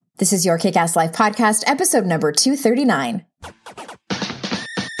This is your Kick-Ass Life podcast, episode number 239.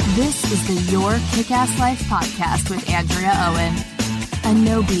 This is the Your Kick-Ass Life podcast with Andrea Owen, a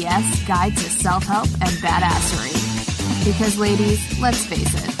no BS guide to self-help and badassery. Because ladies, let's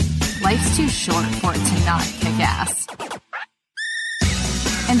face it, life's too short for it to not kick ass.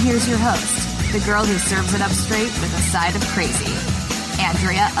 And here's your host, the girl who serves it up straight with a side of crazy,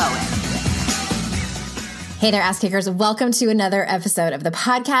 Andrea Owen. Hey there, ass kickers. Welcome to another episode of the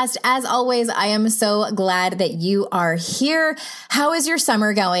podcast. As always, I am so glad that you are here. How is your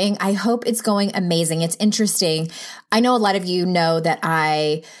summer going? I hope it's going amazing. It's interesting. I know a lot of you know that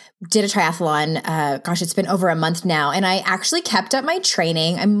I did a triathlon. It's been over a month now, and I actually kept up my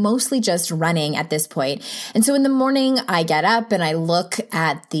training. I'm mostly just running at this point. And so in the morning, I get up and I look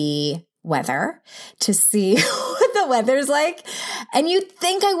at the weather to see what the weather's like. And you'd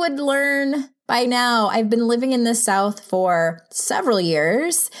think I would learn by now. I've been living in the South for several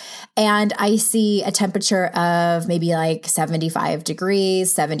years, and I see a temperature of maybe like 75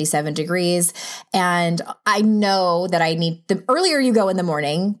 degrees, 77 degrees. And I know that the earlier you go in the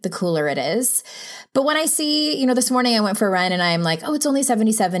morning, the cooler it is. But when I see, this morning I went for a run and I'm like, oh, it's only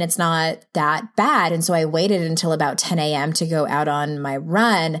 77. It's not that bad. And so I waited until about 10 a.m. to go out on my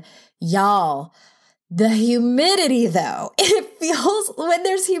run. Y'all, the humidity though, it feels when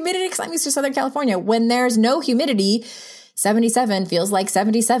there's humidity, because I'm used to Southern California, when there's no humidity, 77 feels like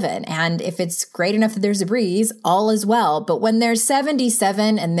 77. And if it's great enough that there's a breeze, all is well. But when there's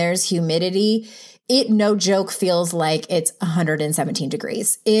 77 and there's humidity, it, no joke, feels like it's 117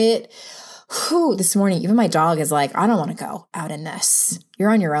 degrees. This morning, even my dog is like, I don't want to go out in this.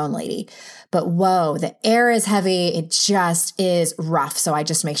 You're on your own, lady. But whoa, the air is heavy. It just is rough. So I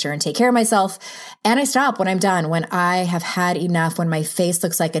just make sure and take care of myself. And I stop when I'm done. When I have had enough, when my face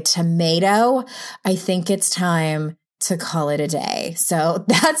looks like a tomato, I think it's time to call it a day. So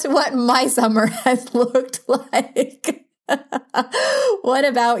that's what my summer has looked like. What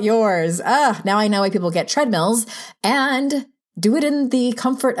about yours? Now I know why people get treadmills and do it in the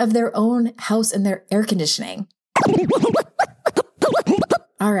comfort of their own house and their air conditioning.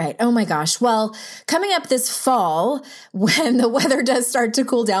 All right. Oh my gosh. Well, coming up this fall, when the weather does start to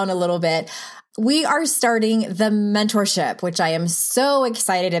cool down a little bit, we are starting the mentorship, which I am so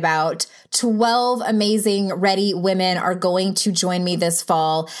excited about. 12 amazing, ready women are going to join me this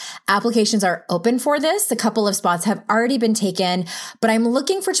fall. Applications are open for this. A couple of spots have already been taken, but I'm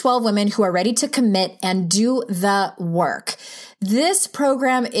looking for 12 women who are ready to commit and do the work. This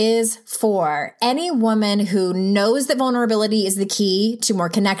program is for any woman who knows that vulnerability is the key to more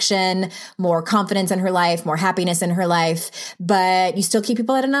connection, more confidence in her life, more happiness in her life, but you still keep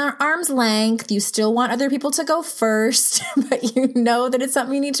people at an arm's length. You still want other people to go first, but you know that it's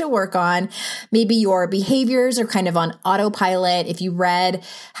something you need to work on. Maybe your behaviors are kind of on autopilot. If you read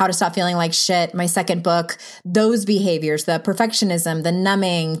How to Stop Feeling Like Shit, my second book, those behaviors, the perfectionism, the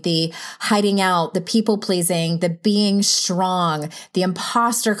numbing, the hiding out, the people pleasing, the being strong, the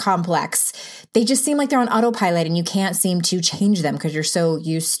imposter complex, they just seem like they're on autopilot and you can't seem to change them because you're so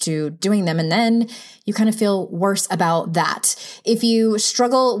used to doing them. And then you kind of feel worse about that. If you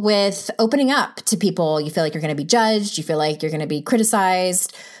struggle with opening up to people, you feel like you're going to be judged, you feel like you're going to be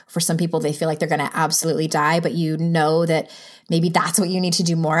criticized. For some people, they feel like they're going to absolutely die, but you know that maybe that's what you need to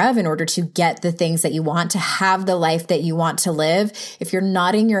do more of in order to get the things that you want, to have the life that you want to live. If you're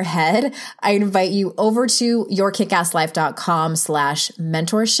nodding your head, I invite you over to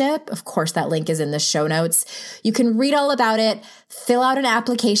yourkickasslife.com/mentorship. Of course, that link is in the show notes. You can read all about it, fill out an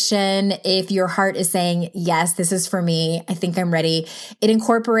application. If your heart is saying, yes, this is for me, I think I'm ready. It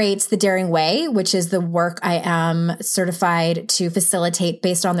incorporates the Daring Way, which is the work I am certified to facilitate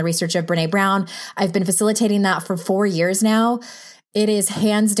based on the research of Brené Brown. I've been facilitating that for 4 years now. It is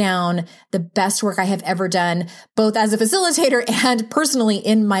hands down the best work I have ever done, both as a facilitator and personally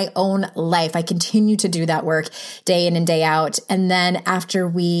in my own life. I continue to do that work day in and day out. And then after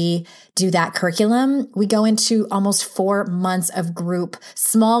we do that curriculum, we go into almost 4 months of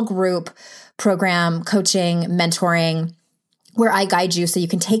small group program, coaching, mentoring, where I guide you so you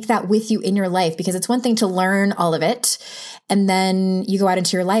can take that with you in your life, because it's one thing to learn all of it. And then you go out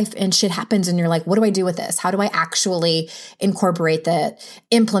into your life and shit happens and you're like, what do I do with this? How do I actually incorporate that,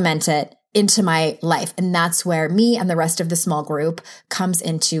 implement it into my life? And that's where me and the rest of the small group comes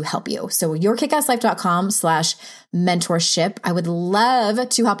in to help you. So yourkickasslife.com/mentorship. I would love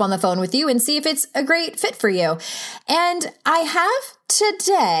to hop on the phone with you and see if it's a great fit for you. And I have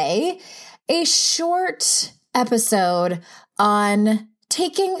today a short episode on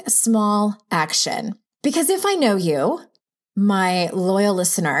taking small action. Because if I know you, my loyal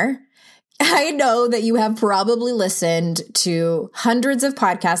listener, I know that you have probably listened to hundreds of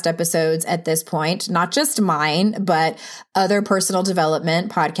podcast episodes at this point, not just mine, but other personal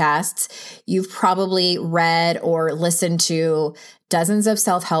development podcasts. You've probably read or listened to dozens of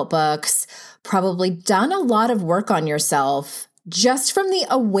self-help books, probably done a lot of work on yourself just from the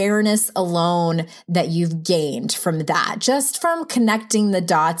awareness alone that you've gained from that, just from connecting the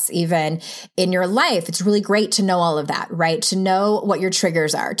dots even in your life. It's really great to know all of that, right? To know what your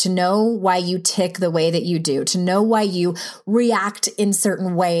triggers are, to know why you tick the way that you do, to know why you react in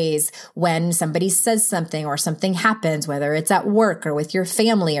certain ways when somebody says something or something happens, whether it's at work or with your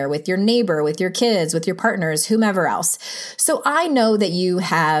family or with your neighbor, with your kids, with your partners, whomever else. So I know that you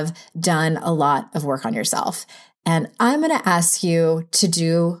have done a lot of work on yourself. And I'm going to ask you to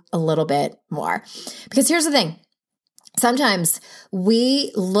do a little bit more. Because here's the thing. Sometimes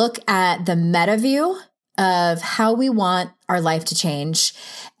we look at the meta view of how we want our life to change,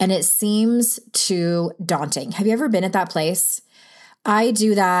 and it seems too daunting. Have you ever been at that place? I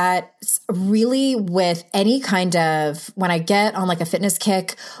do that really with any kind of, when I get on like a fitness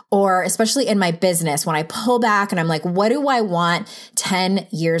kick, or especially in my business, when I pull back and I'm like, what do I want 10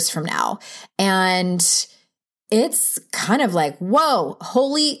 years from now? And it's kind of like, whoa,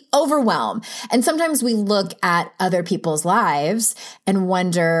 holy overwhelm. And sometimes we look at other people's lives and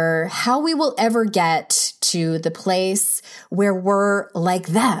wonder how we will ever get to the place where we're like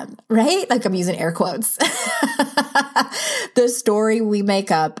them, right? Like I'm using air quotes. The story we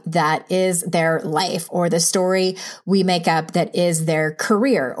make up that is their life, or the story we make up that is their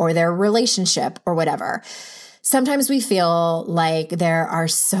career or their relationship or whatever. Sometimes we feel like there are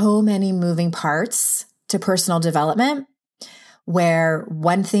so many moving parts to personal development where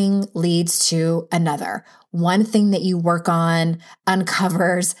one thing leads to another. One thing that you work on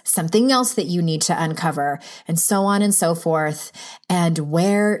uncovers something else that you need to uncover, and so on and so forth. And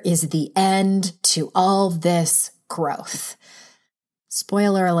where is the end to all this growth?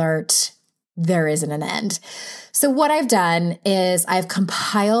 Spoiler alert, there isn't an end. So what I've done is I've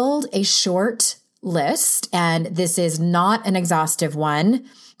compiled a short list, and this is not an exhaustive one.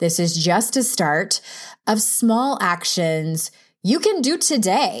 This is just a start of small actions you can do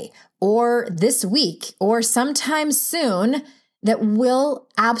today or this week or sometime soon that will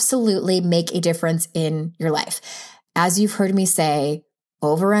absolutely make a difference in your life. As you've heard me say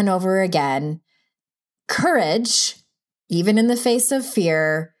over and over again, courage, even in the face of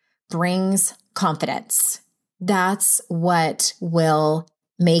fear, brings confidence. That's what will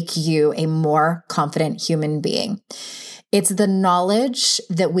make you a more confident human being. It's the knowledge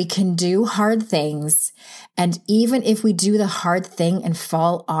that we can do hard things. And even if we do the hard thing and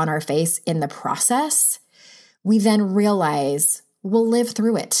fall on our face in the process, we then realize we'll live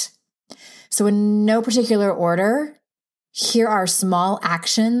through it. So in no particular order, here are small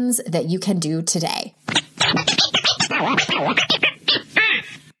actions that you can do today.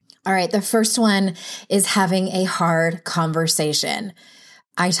 All right, the first one is having a hard conversation.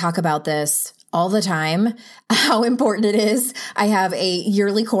 I talk about this all the time, how important it is. I have a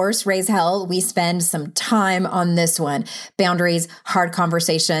yearly course, Raise Hell. We spend some time on this one, boundaries, hard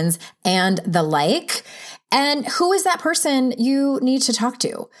conversations, and the like. And who is that person you need to talk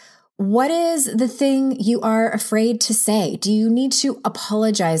to? What is the thing you are afraid to say? Do you need to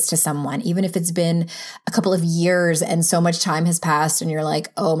apologize to someone, even if it's been a couple of years and so much time has passed and you're like,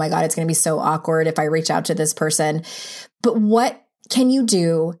 oh my God, it's going to be so awkward if I reach out to this person. But what can you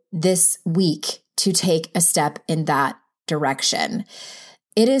do this week to take a step in that direction?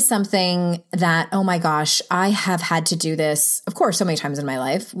 It is something that, oh my gosh, I have had to do this, of course, so many times in my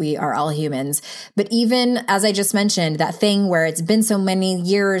life. We are all humans. But even as I just mentioned, that thing where it's been so many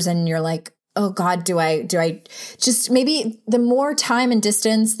years and you're like, oh God, do I just, maybe the more time and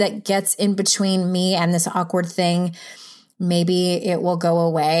distance that gets in between me and this awkward thing, maybe it will go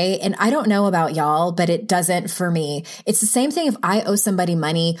away. And I don't know about y'all, but it doesn't for me. It's the same thing if I owe somebody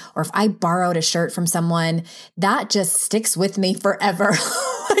money or if I borrowed a shirt from someone, that just sticks with me forever.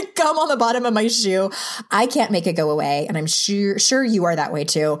 Like gum on the bottom of my shoe. I can't make it go away. And I'm sure you are that way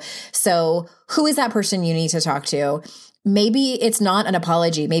too. So who is that person you need to talk to? Maybe it's not an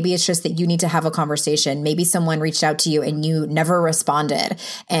apology. Maybe it's just that you need to have a conversation. Maybe someone reached out to you and you never responded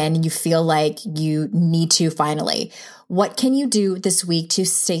and you feel like you need to finally. What can you do this week to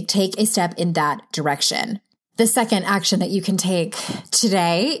take a step in that direction? The second action that you can take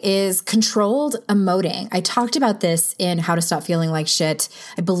today is controlled emoting. I talked about this in How to Stop Feeling Like Shit.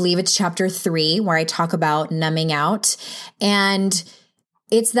 I believe it's chapter 3 where I talk about numbing out. And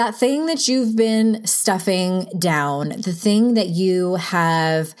it's that thing that you've been stuffing down, the thing that you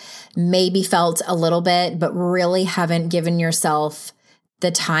have maybe felt a little bit, but really haven't given yourself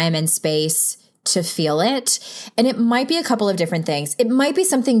the time and space to feel it. And it might be a couple of different things. It might be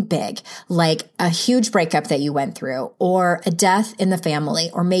something big, like a huge breakup that you went through, or a death in the family,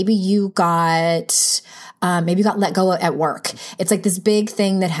 or maybe you got let go at work. It's like this big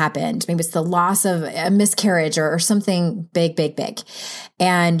thing that happened. Maybe it's the loss of a miscarriage or something big, big, big.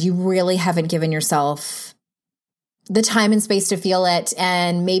 And you really haven't given yourself the time and space to feel it.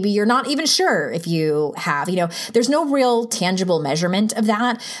 And maybe you're not even sure if you have, there's no real tangible measurement of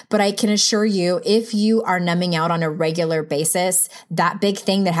that. But I can assure you, if you are numbing out on a regular basis, that big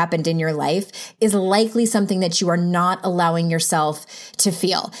thing that happened in your life is likely something that you are not allowing yourself to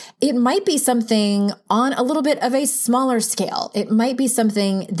feel. It might be something on a little bit of a smaller scale. It might be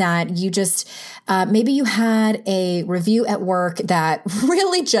something that you just, maybe you had a review at work that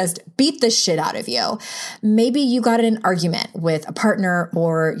really just beat the shit out of you. Maybe you got in an argument with a partner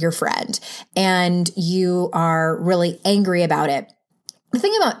or your friend and you are really angry about it. The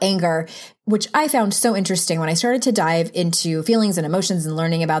thing about anger, which I found so interesting when I started to dive into feelings and emotions and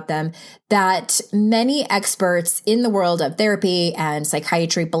learning about them, that many experts in the world of therapy and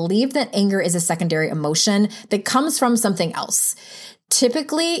psychiatry believe that anger is a secondary emotion that comes from something else.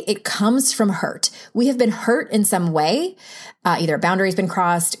 Typically, it comes from hurt. We have been hurt in some way. Either a boundary has been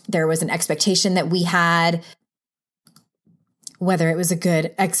crossed, there was an expectation that we had, whether it was a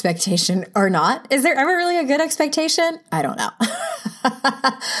good expectation or not. Is there ever really a good expectation? I don't know.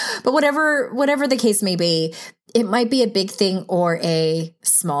 But whatever the case may be, it might be a big thing or a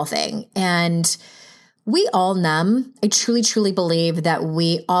small thing. And we all numb. I truly, truly believe that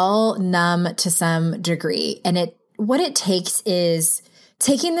we all numb to some degree. And what it takes is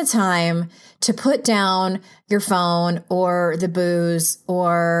taking the time to put down your phone or the booze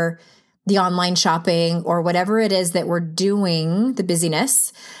or the online shopping or whatever it is that we're doing, the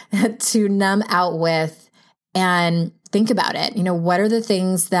busyness, to numb out with and think about it. What are the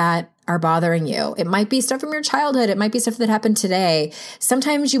things that are bothering you? It might be stuff from your childhood. It might be stuff that happened today.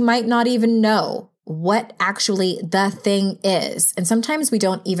 Sometimes you might not even know what actually the thing is. And sometimes we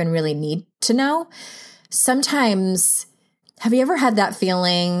don't even really need to know. Sometimes, have you ever had that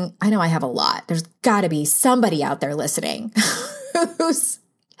feeling? I know I have a lot. There's got to be somebody out there listening who's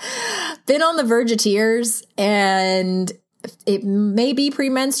been on the verge of tears, and it may be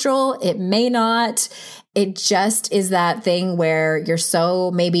premenstrual, it may not. It just is that thing where you're so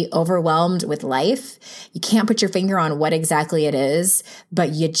maybe overwhelmed with life. You can't put your finger on what exactly it is,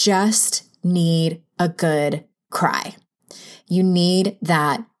 but you just need a good cry. You need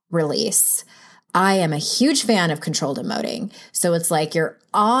that release. I am a huge fan of controlled emoting. So it's like you're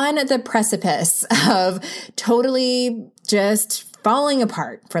on the precipice of totally just falling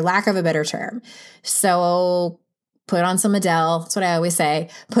apart, for lack of a better term. So put on some Adele. That's what I always say.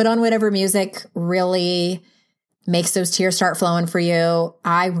 Put on whatever music really makes those tears start flowing for you.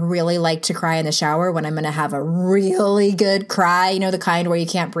 I really like to cry in the shower when I'm going to have a really good cry, the kind where you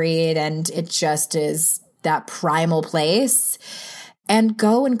can't breathe and it just is that primal place. And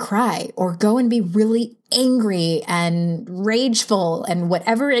go and cry, or go and be really angry and rageful and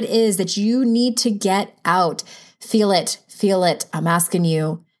whatever it is that you need to get out. Feel it. Feel it. I'm asking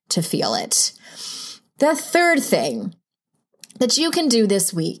you to feel it. The third thing that you can do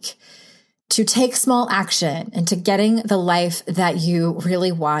this week to take small action into getting the life that you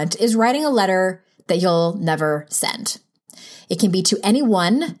really want is writing a letter that you'll never send. It can be to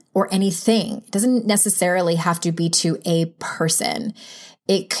anyone or anything. It doesn't necessarily have to be to a person.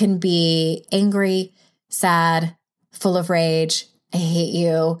 It can be angry, sad, full of rage, I hate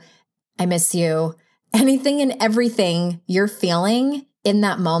you, I miss you. Anything and everything you're feeling in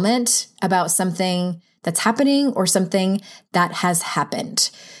that moment about something that's happening or something that has happened.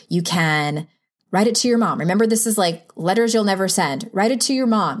 You can write it to your mom. Remember, this is like letters you'll never send. Write it to your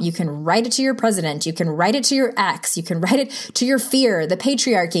mom. You can write it to your president. You can write it to your ex. You can write it to your fear, the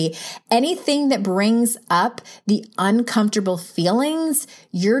patriarchy, anything that brings up the uncomfortable feelings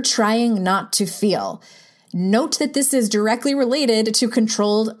you're trying not to feel. Note that this is directly related to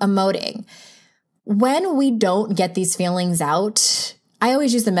controlled emoting. When we don't get these feelings out, I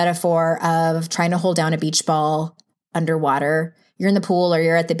always use the metaphor of trying to hold down a beach ball underwater. You're in the pool or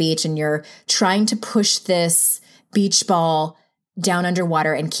you're at the beach and you're trying to push this beach ball down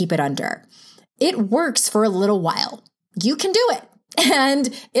underwater and keep it under. It works for a little while. You can do it.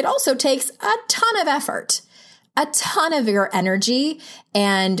 And it also takes a ton of effort. a ton of your energy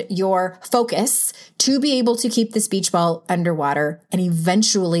and your focus to be able to keep this beach ball underwater. And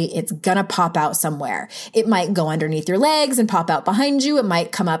eventually it's gonna pop out somewhere. It might go underneath your legs and pop out behind you. It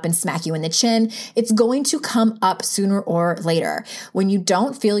might come up and smack you in the chin. It's going to come up sooner or later. When you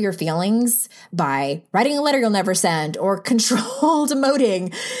don't feel your feelings by writing a letter you'll never send or controlled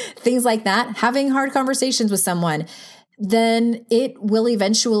emoting, things like that, having hard conversations with someone, then it will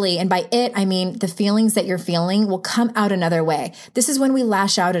eventually, and by it, I mean the feelings that you're feeling will come out another way. This is when we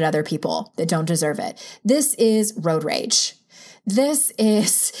lash out at other people that don't deserve it. This is road rage. This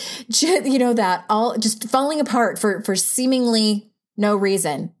is, that all just falling apart for seemingly no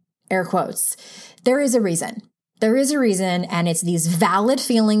reason, air quotes. There is a reason. There is a reason, and it's these valid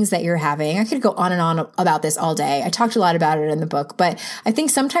feelings that you're having. I could go on and on about this all day. I talked a lot about it in the book, but I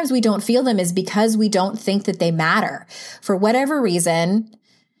think sometimes we don't feel them is because we don't think that they matter. For whatever reason,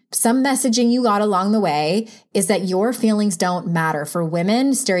 some messaging you got along the way is that your feelings don't matter. For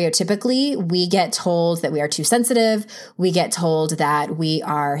women, stereotypically, we get told that we are too sensitive. We get told that we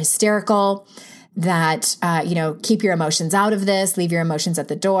are hysterical, that, keep your emotions out of this, leave your emotions at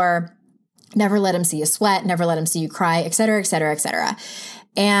the door. Never let them see you sweat, never let them see you cry, et cetera, et cetera, et cetera.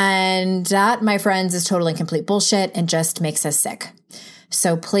 And that, my friends, is totally complete bullshit and just makes us sick.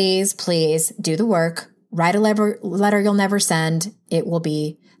 So please, please do the work. Write a letter you'll never send. It will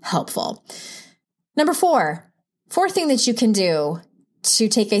be helpful. Number fourth thing that you can do to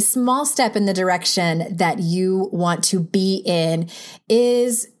take a small step in the direction that you want to be in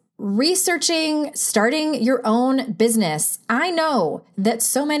is researching, starting your own business. I know that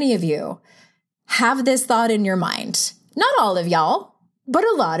so many of you have this thought in your mind. Not all of y'all, but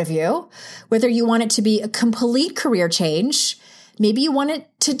a lot of you. Whether you want it to be a complete career change, maybe you want it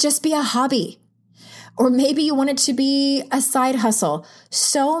to just be a hobby, or maybe you want it to be a side hustle.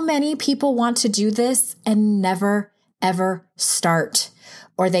 So many people want to do this and never, ever start.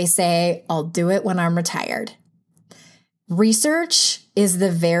 Or they say, I'll do it when I'm retired. Research is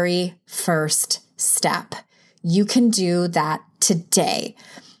the very first step. You can do that today.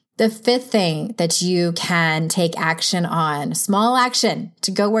 The fifth thing that you can take action on, small action to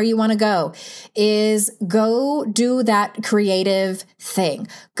go where you want to go, is go do that creative thing.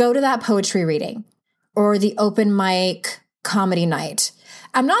 Go to that poetry reading or the open mic comedy night.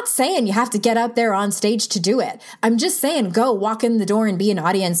 I'm not saying you have to get up there on stage to do it. I'm just saying go walk in the door and be an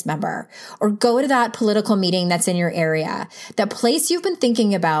audience member, or go to that political meeting that's in your area, that place you've been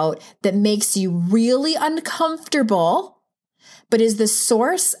thinking about that makes you really uncomfortable, but is the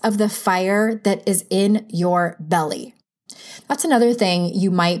source of the fire that is in your belly. That's another thing you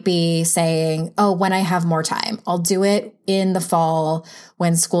might be saying, oh, when I have more time, I'll do it in the fall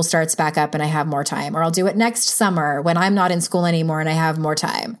when school starts back up and I have more time, or I'll do it next summer when I'm not in school anymore and I have more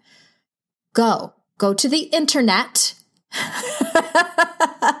time. Go to the internet.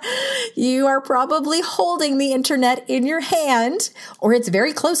 You are probably holding the internet in your hand, or it's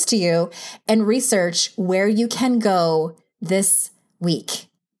very close to you, and research where you can go this week.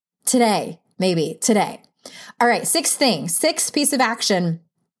 Today, maybe today. All right, sixth piece of action.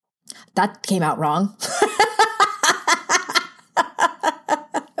 That came out wrong.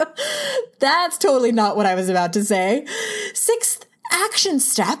 That's totally not what I was about to say. Sixth action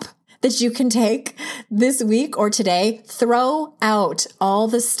step that you can take this week or today: throw out all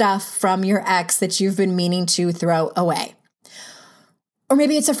the stuff from your ex that you've been meaning to throw away. Or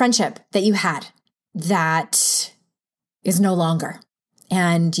maybe it's a friendship that you had that is no longer,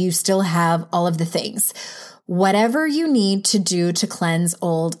 and you still have all of the things. Whatever you need to do to cleanse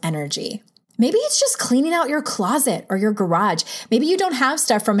old energy. Maybe it's just cleaning out your closet or your garage. Maybe you don't have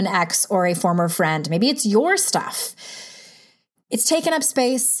stuff from an ex or a former friend. Maybe it's your stuff. It's taken up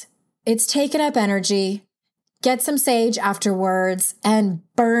space. It's taken up energy. Get some sage afterwards and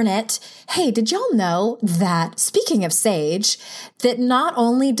burn it. Hey, did y'all know that, speaking of sage, that not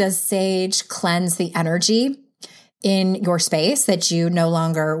only does sage cleanse the energy in your space that you no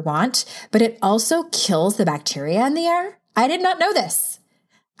longer want, but it also kills the bacteria in the air? I did not know this.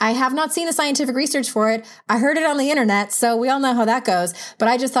 I have not seen the scientific research for it. I heard it on the internet, so we all know how that goes, but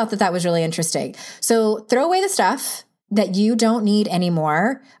I just thought that was really interesting. So throw away the stuff that you don't need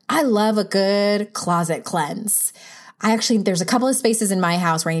anymore. I love a good closet cleanse. There's a couple of spaces in my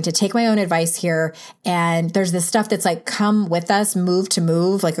house where I need to take my own advice here. And there's this stuff that's like, come with us, move to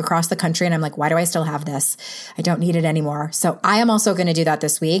move, like across the country. And I'm like, why do I still have this? I don't need it anymore. So I am also going to do that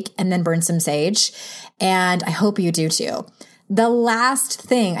this week and then burn some sage. And I hope you do too. The last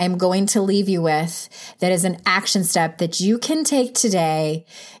thing I'm going to leave you with that is an action step that you can take today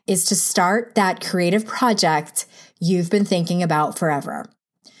is to start that creative project you've been thinking about forever.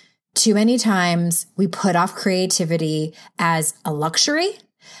 Too many times we put off creativity as a luxury,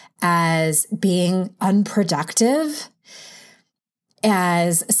 as being unproductive,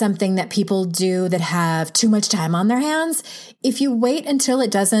 as something that people do that have too much time on their hands. If you wait until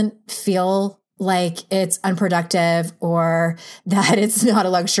it doesn't feel like it's unproductive or that it's not a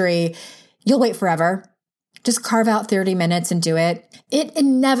luxury, you'll wait forever. Just carve out 30 minutes and do it. It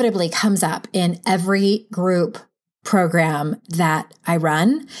inevitably comes up in every group program that I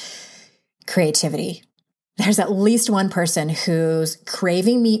run. Creativity. There's at least one person who's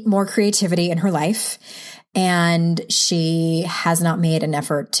craving more creativity in her life, and she has not made an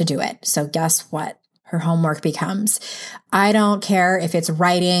effort to do it. So guess what? Her homework becomes, I don't care if it's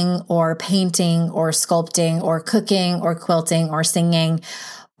writing or painting or sculpting or cooking or quilting or singing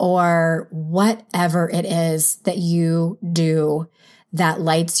or whatever it is that you do that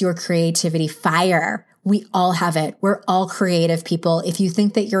lights your creativity fire. We all have it. We're all creative people. If you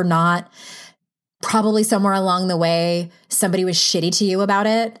think that you're not, probably somewhere along the way, somebody was shitty to you about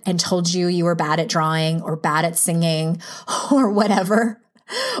it and told you you were bad at drawing or bad at singing or whatever,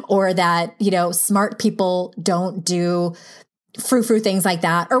 or that, smart people don't do frou-frou things like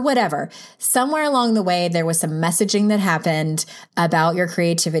that or whatever. Somewhere along the way, there was some messaging that happened about your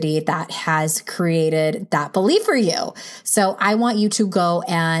creativity that has created that belief for you. So I want you to go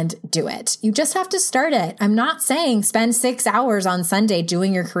and do it. You just have to start it. I'm not saying spend 6 hours on Sunday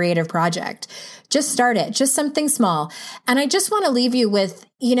doing your creative project. Just start it, just something small. And I just want to leave you with,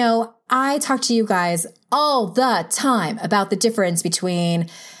 I talk to you guys all the time about the difference between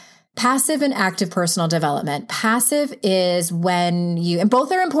passive and active personal development. Passive is when and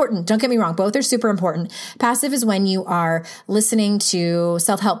both are important. Don't get me wrong. Both are super important. Passive is when you are listening to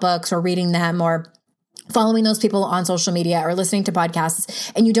self-help books or reading them or following those people on social media or listening to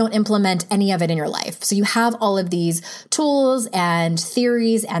podcasts, and you don't implement any of it in your life. So you have all of these tools and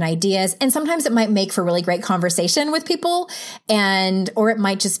theories and ideas, and sometimes it might make for really great conversation with people, or it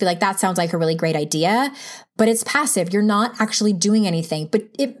might just be like, that sounds like a really great idea, but it's passive. You're not actually doing anything, but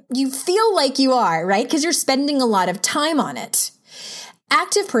you feel like you are, right? Because you're spending a lot of time on it.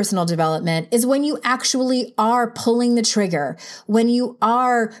 Active personal development is when you actually are pulling the trigger, when you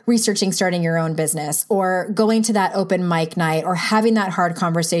are researching starting your own business or going to that open mic night or having that hard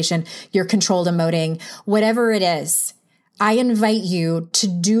conversation, you're controlled emoting, whatever it is. I invite you to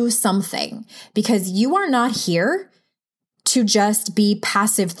do something because you are not here to just be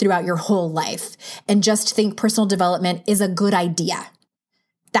passive throughout your whole life and just think personal development is a good idea.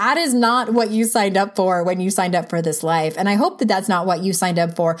 That is not what you signed up for when you signed up for this life. And I hope that that's not what you signed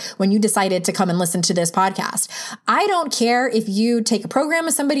up for when you decided to come and listen to this podcast. I don't care if you take a program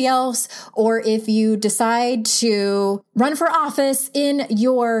with somebody else or if you decide to run for office in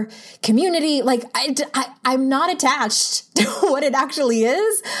your community. Like I'm not attached to what it actually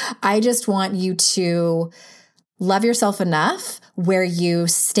is. I just want you to love yourself enough where you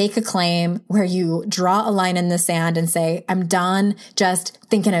stake a claim, where you draw a line in the sand and say, I'm done just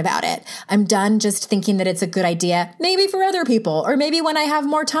thinking about it. I'm done just thinking that it's a good idea, maybe for other people, or maybe when I have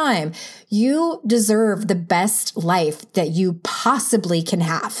more time. You deserve the best life that you possibly can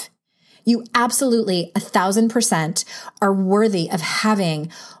have. You absolutely 1,000% are worthy of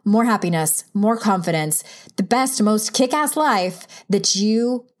having more happiness, more confidence, the best, most kick-ass life that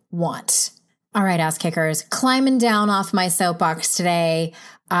you want. All right, ass kickers, climbing down off my soapbox today.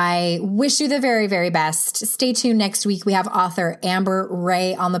 I wish you the very, very best. Stay tuned next week. We have author Amber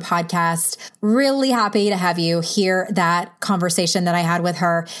Ray on the podcast. Really happy to have you hear that conversation that I had with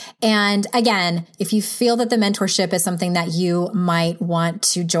her. And again, if you feel that the mentorship is something that you might want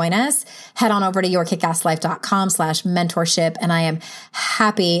to join us, head on over to yourkickasslife.com/mentorship. And I am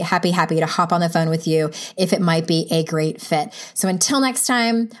happy to hop on the phone with you if it might be a great fit. So until next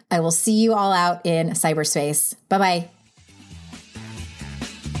time, I will see you all out in cyberspace. Bye-bye.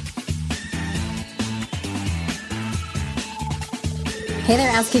 Hey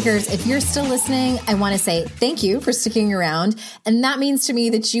there, ass kickers. If you're still listening, I want to say thank you for sticking around. And that means to me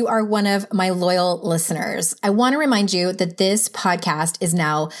that you are one of my loyal listeners. I want to remind you that this podcast is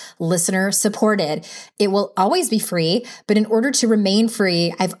now listener supported. It will always be free, but in order to remain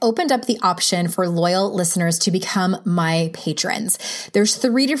free, I've opened up the option for loyal listeners to become my patrons. There's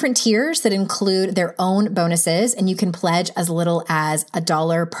 3 different tiers that include their own bonuses, and you can pledge as little as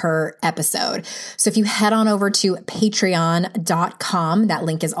 $1 per episode. So if you head on over to patreon.com, that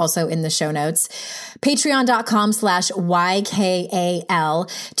link is also in the show notes, patreon.com/YKAL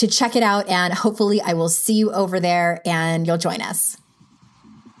to check it out. And hopefully I will see you over there and you'll join us.